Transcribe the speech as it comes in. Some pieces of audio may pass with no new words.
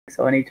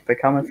so I need to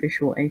become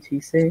official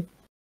ATC.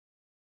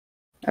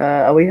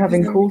 Are we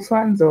having call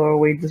signs, or are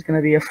we just going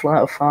to be a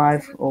flight of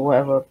 5, or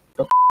whatever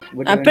the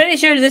we're doing? I'm pretty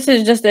sure this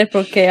is just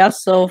April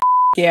Chaos, so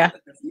yeah.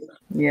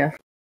 Yeah.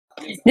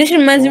 This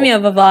reminds me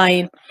of a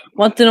Vine.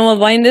 Want to know what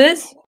Vine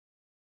is?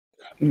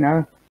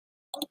 No.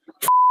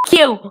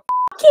 You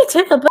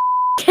took a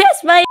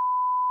kiss my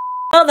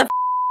mother.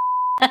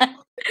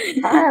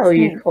 Hello,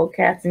 you cool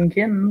cats and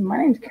kittens. My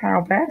name's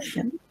Carol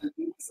Baskin.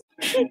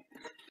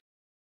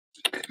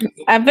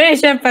 I'm pretty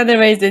sure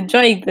Featherway is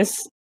enjoying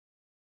this.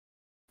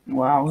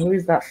 Wow, who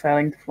is that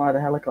failing to fly the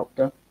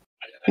helicopter?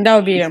 That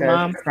would be He your said,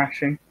 mom.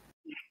 crashing.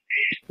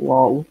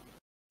 Lol.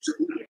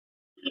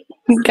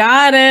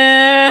 Got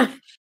it.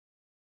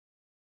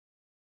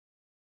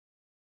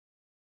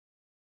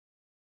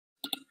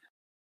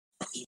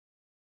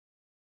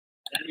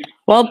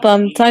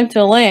 Welcome. Time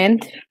to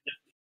land.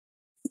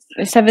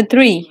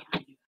 7-3.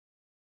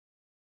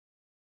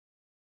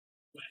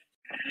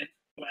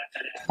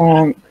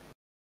 Honk.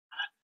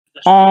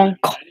 Honk.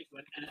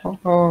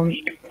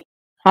 Honk.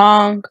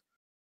 Honk.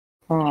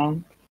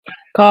 Honk.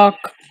 Cock.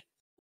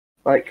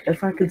 Like,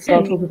 if I could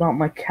start talking about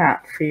my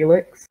cat,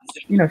 Felix.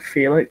 You know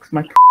Felix,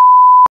 my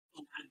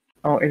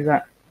Oh, is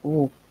that...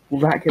 Ooh, will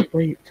that get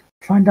bleeped?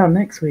 Find out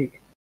next week.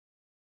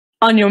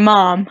 On your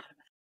mom.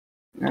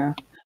 Yeah.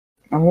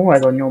 I'm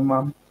always on your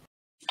mum.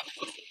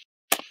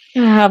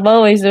 I'm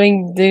always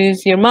doing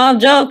these your mom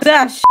jokes.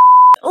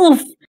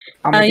 Oof.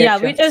 Yeah,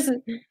 we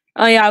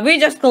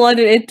just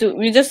collided into.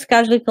 We just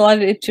casually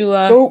collided into.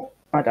 Oh,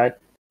 I died.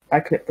 I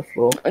clipped the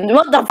floor.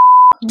 What the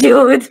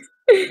dude?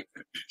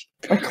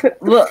 I clipped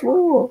the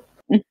floor.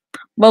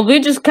 But we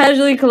just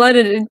casually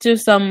collided into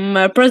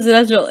some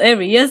presidential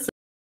areas.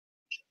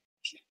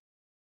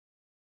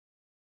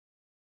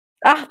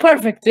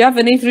 Perfect. We have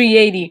an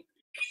A380.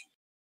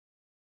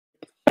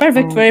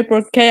 Perfect for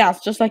April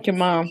Chaos, just like your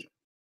mom.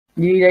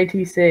 You need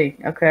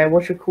ATC. Okay,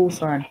 what's your call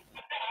sign?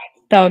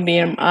 That would be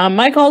your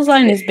my call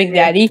sign is Big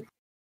Daddy.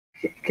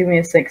 Give me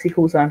a sexy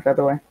call sign,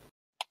 Featherway.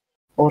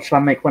 Or shall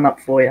I make one up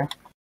for you?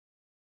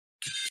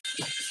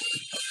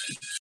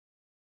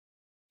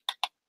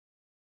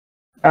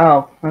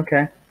 Oh,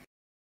 okay.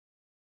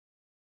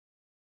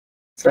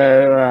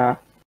 So,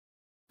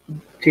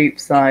 Jeep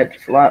side,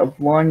 flight of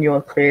 1,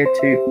 you're clear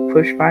to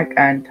push back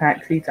and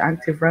taxi to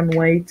active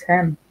runway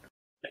 10.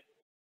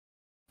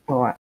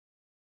 Alright.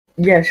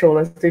 Yeah, sure,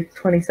 let's do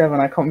 27.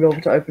 I can't be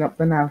able to open up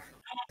the nav.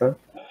 So,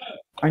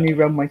 I knew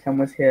runway 10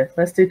 was here.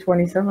 Let's do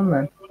 27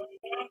 then.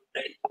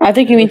 I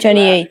think you mean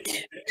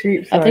 28.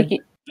 Jeep side.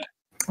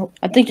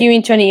 I think you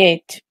mean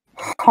 28.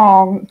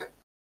 Honk.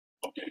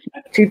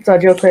 Jeep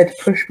side, you're clear to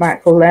push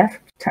back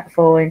left,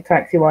 following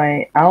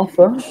taxiway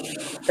Alpha,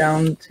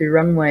 down to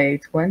runway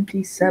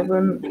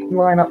 27,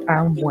 line up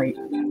and wait.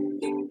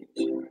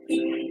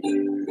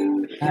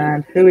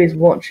 And who is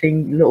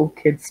watching little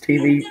kids'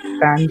 TV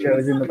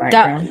banjos in the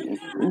background?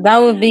 That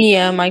would be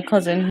my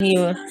cousin.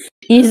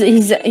 He's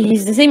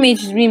the same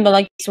age as me, but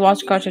like to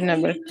watch Cartoon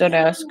Network. Don't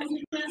ask.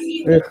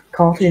 Ugh,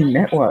 Cartoon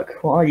Network.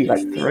 What are you,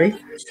 like 3?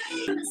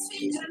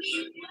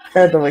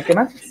 By the way, can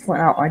I just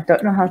point out, I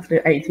don't know how to do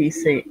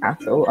ATC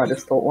at all. I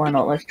just thought, why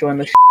not? Let's join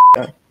the show.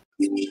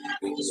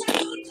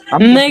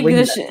 Make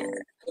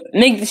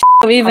the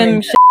show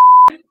even.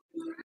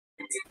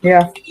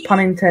 Yeah, pun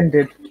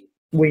intended.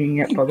 Winging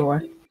it, by the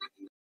way.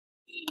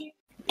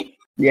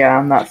 Yeah,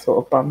 I'm that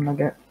sort of bum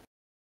nugget.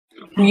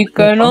 You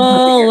can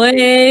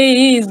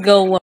always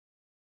go on.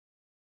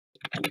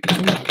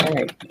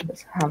 Okay,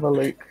 let's have a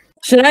look.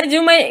 Should I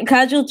do my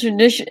casual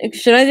tradition?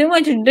 Should I do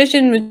my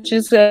tradition, which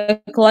is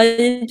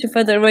colliding to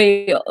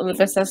Featherway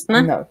with a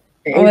Cessna? No.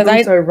 It's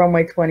also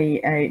runway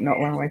 28, not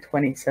runway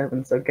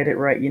 27, so get it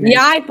right, you know.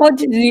 Yeah, I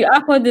pointed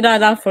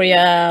that out for you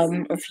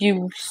a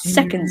few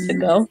seconds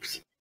ago.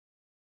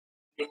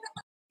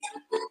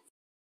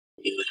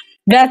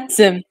 That's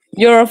him.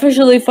 You're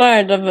officially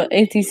fired of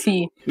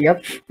ATC.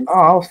 Yep. Oh,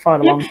 I was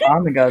fired a long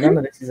time ago. None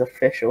of this is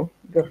official.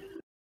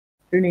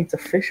 Who needs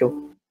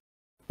official?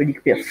 When you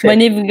could be a fish. When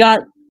you've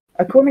got...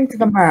 According to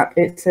the map,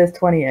 it says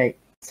 28,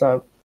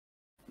 so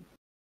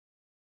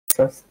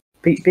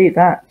beat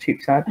that,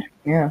 cheap side.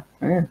 Yeah.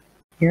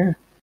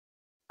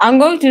 I'm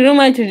going to do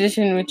my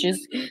tradition, which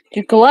is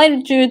to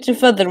collide to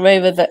Featherway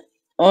with it,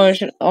 or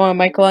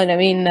my collide, I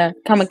mean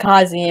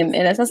kamikaze him,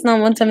 and it's not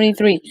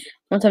 173,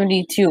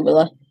 172,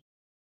 below.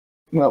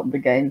 Well, the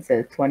game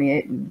says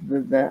 28.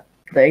 The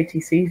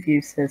ATC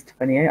view says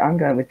 28. I'm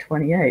going with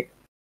 28.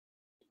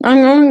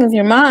 I'm going with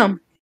your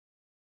mom.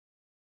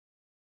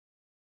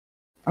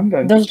 I'm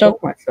going to kill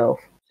myself.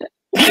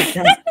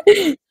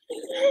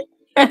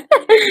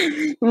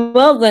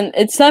 Well then,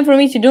 it's time for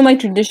me to do my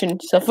tradition.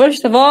 So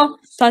first of all,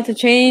 time to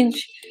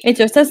change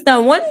into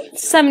Cessna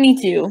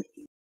 172.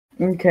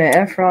 Okay,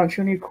 Air France,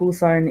 your new call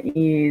sign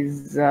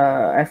is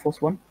Air Force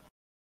One.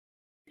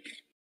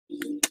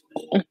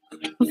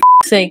 For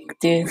sake,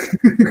 dude.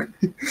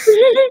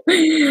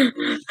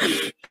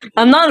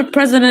 I'm not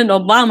President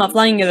Obama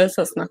flying in a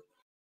Cessna.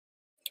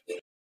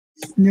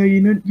 No,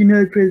 you're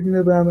not President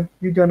Obama.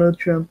 You're Donald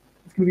Trump.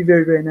 It's gonna be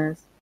very, very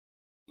nice.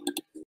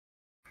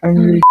 I'm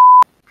really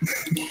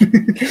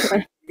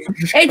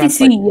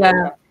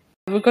ATC,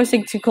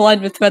 requesting to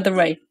collide with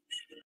Featherweight.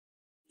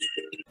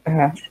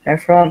 Air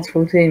France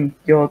 14,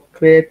 you're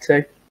clear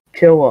to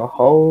kill a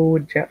whole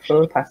jet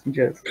full of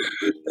passengers.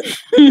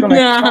 Come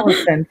on,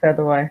 send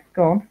Featherweight.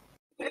 Go on.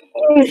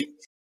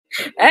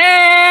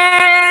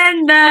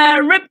 And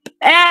rip,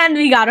 and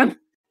we got him.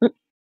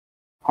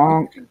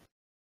 Honk.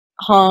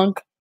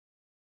 Honk.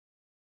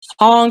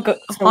 Honk. So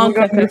Honk.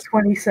 we're going to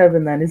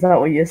 27 then, is that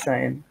what you're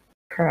saying?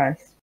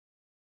 Christ.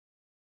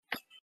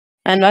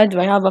 And why do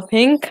I have a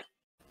pink?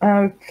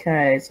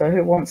 Okay, so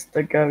who wants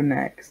to go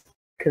next?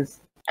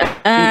 Because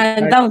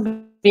And that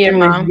would be your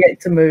mom. Yet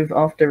to move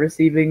after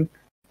receiving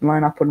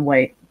line up and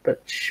wait,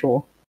 but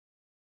sure.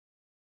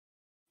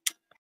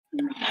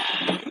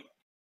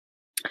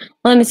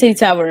 Let me see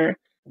tower.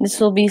 This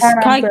will be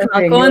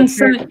Skycock on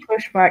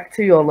push back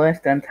to your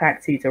left and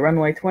taxi to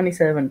runway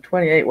 27,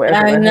 28,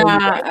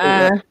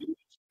 whatever.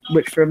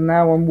 Which from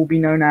now on will be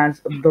known as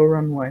the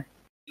runway.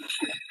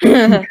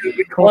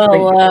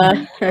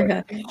 Well,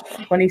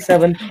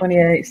 27,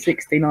 28,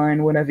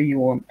 69, whatever you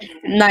want.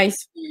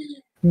 Nice.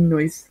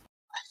 Nice.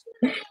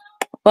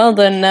 Well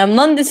then,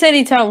 London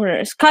City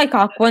Tower,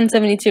 Skycock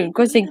 172,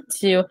 requesting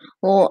to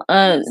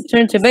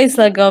turn to base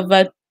leg of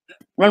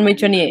runway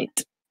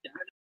 28.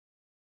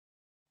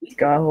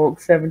 Skyhawk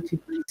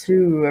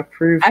 72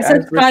 approved. I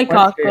said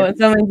Skycock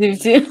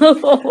 172.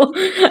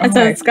 I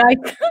said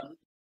Skycock.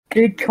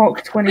 Big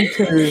Cock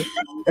 22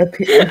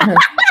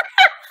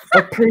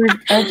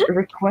 approved as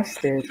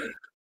requested.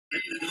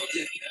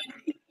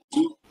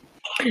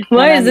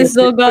 Why is this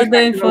so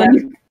goddamn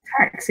funny?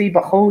 Taxi,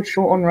 but hold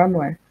short on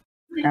runway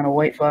and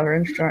await further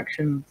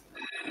instructions.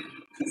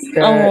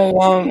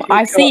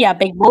 I see ya,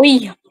 big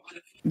boy.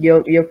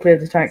 You're clear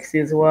to taxi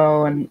as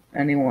well, and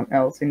anyone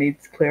else who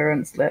needs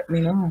clearance, let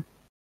me know.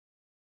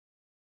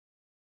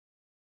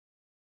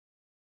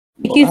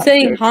 You keep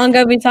saying honk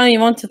every time you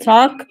want to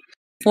talk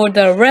for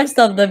the rest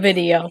of the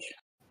video.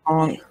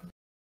 Honk.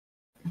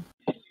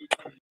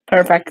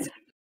 Perfect.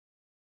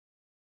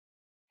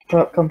 Put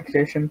up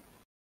competition.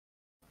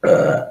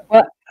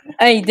 What?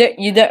 Hey,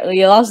 you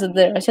lost it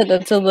there. I said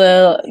that till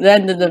the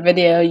end of the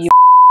video. You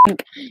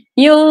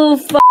All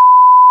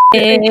I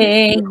can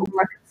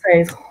say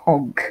is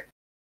honk.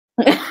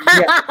 Yeah,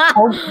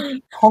 honk,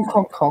 honk,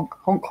 honk, honk,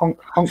 honk, honk,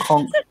 honk,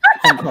 honk,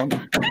 honk, honk.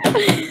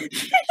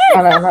 I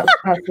know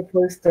that's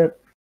supposed to,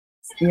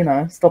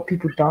 stop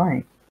people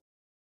dying.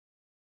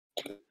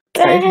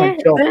 That is my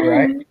job,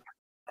 right?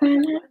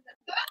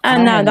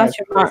 Nah, that's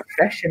your mom.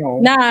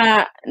 Professional.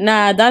 Nah,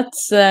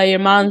 that's your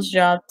mom's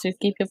job to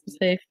keep people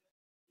safe.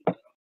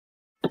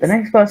 The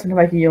next person to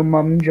make your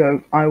mum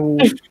joke, I will.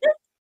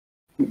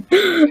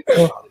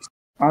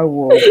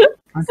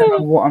 I don't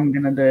know what I'm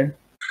gonna do.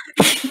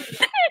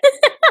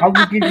 I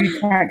will give you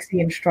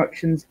taxi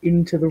instructions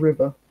into the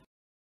river.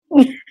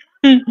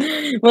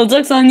 Well,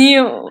 joke's on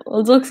you.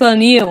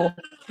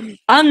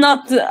 I'm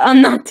not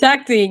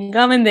taxiing.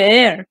 I'm in the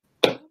air.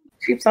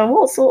 So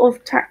what sort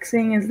of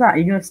taxiing is that? Are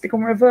you gonna stick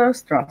on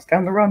reverse thrust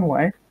down the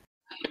runway?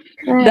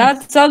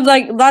 That sounds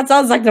like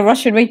the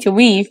Russian way to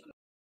weave.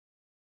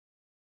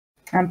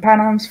 And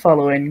Pan Am's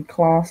following,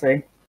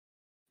 classy.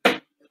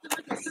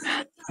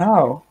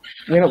 Oh,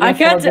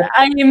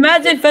 I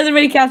imagine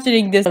Featherweight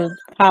capturing this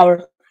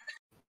power.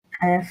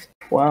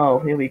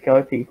 F12. Here we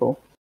go, people.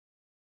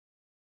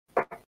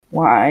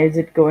 Why is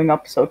it going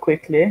up so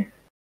quickly?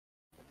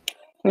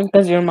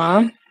 Because your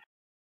mom.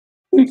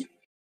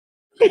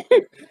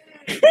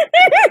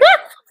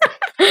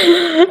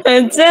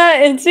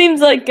 It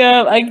seems like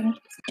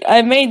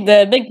I made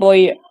the big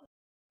boy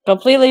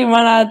completely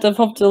run out of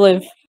hope to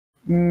live.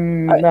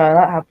 No,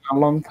 that happened a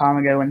long time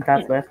ago when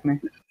Dad left me.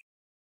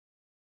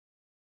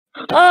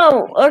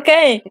 Oh,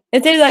 okay.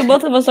 It seems like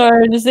both of us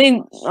are in the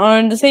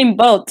same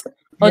boat.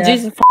 Oh, yeah.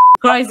 Jesus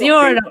Christ, you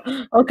are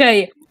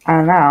okay.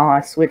 And now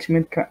I switch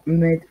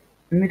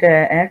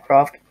mid-air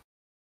aircraft,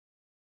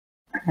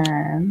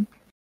 and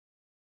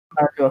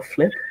I'll do a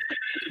flip.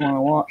 You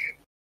wanna watch?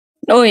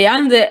 Oh yeah,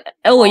 I'm the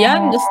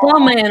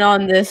snowman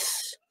on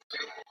this.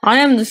 I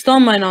am the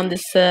snowman on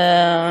this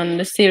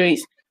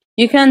series.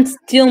 You can't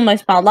steal my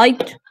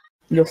spotlight.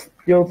 You're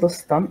the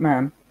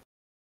stuntman.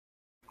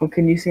 Well,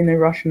 can you sing the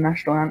Russian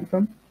national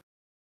anthem?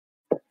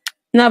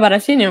 No, but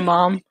I've seen your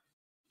mom.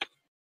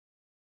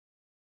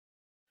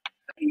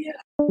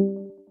 Yeah.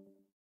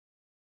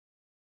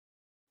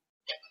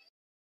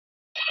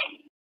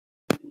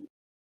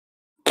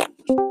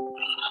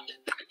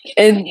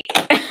 And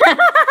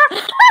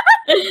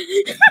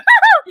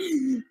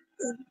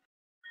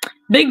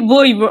Big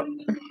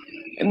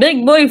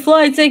boy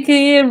fly taking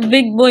here.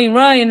 Big boy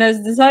Ryan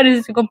has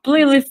decided to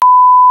completely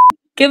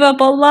give up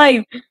on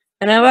life,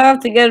 and I have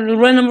to get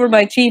run over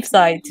by Chief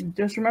Side.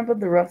 Just remember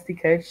the Rusty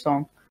Cage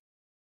song.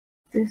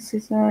 This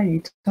is how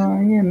you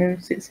tie your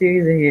noose. It's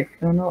easy if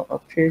you're not a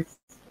truth.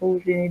 All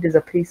you need is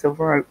a piece of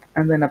rope,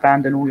 and then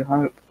abandon all your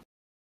hope.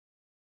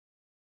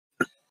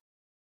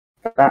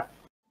 That.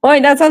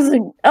 That sounds.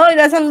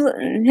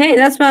 Hey,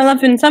 that's my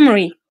life in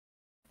summary.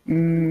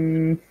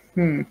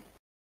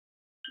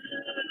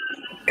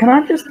 Can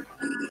I just...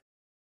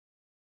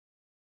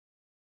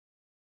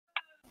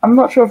 I'm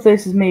not sure if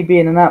this is me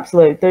being an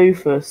absolute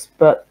doofus,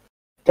 but...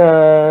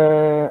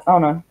 oh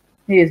no.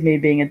 Here's me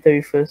being a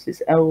doofus.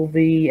 It's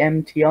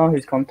LVMTR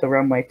who's gone to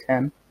runway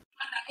 10.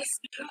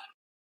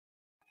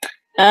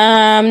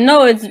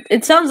 No,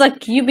 it sounds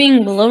like you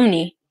being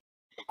baloney.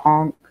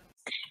 Honk.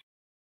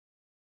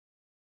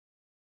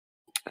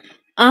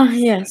 Ah,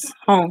 yes,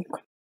 honk.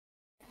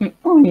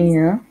 Oh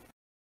yeah.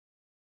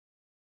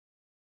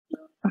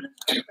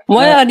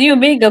 Why are you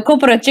being a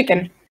corporate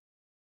chicken?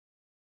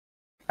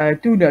 I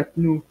do not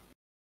know.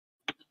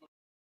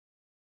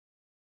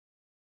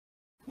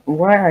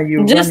 Why are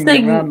you Just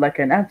running around like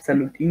an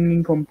absolute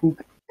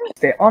nincompoop?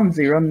 Stay on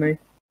the runway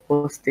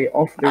or stay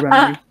off the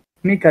runway.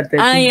 Make a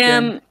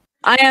decision.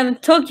 I am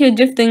Tokyo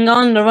drifting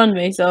on the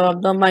runway, so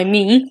don't mind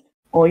me.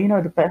 Or you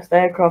know the best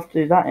aircraft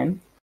to do that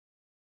in?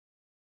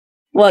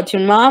 What,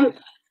 your mom?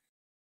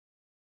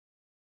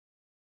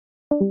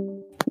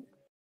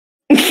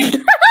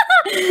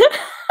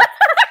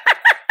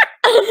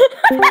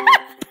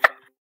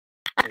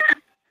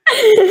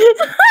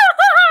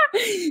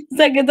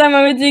 Second time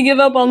I made you give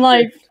up on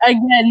life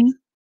again.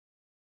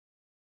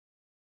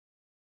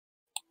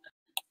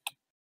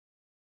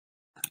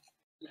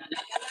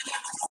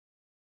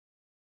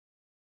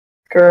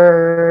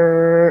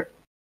 Grrr.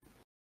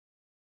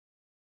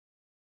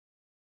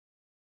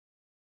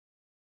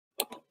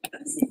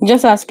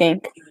 Just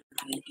asking.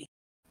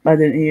 I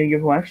didn't hear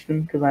your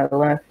question because I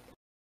left.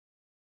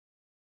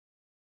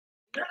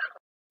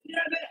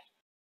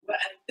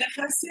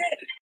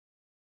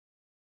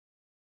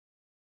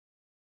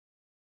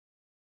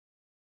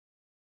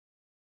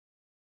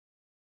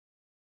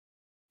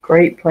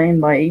 Great plane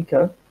by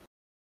Eco.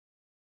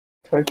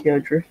 Tokyo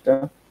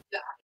Drifter.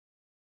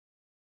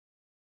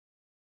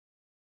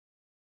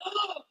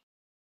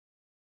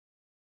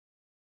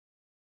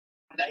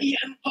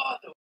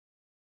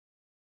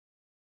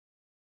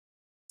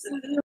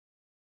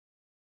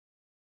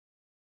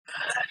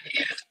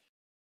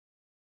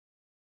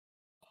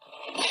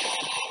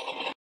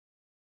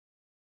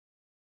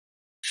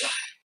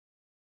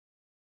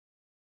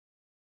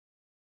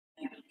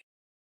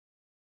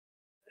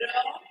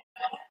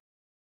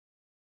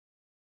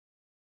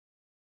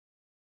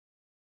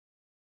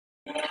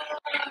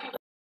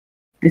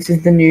 This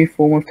is the new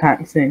form of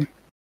taxing.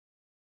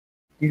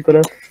 You've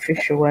got to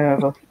fish your way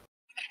over.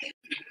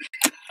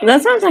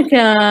 That sounds like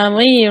a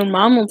way your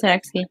mom will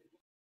taxi.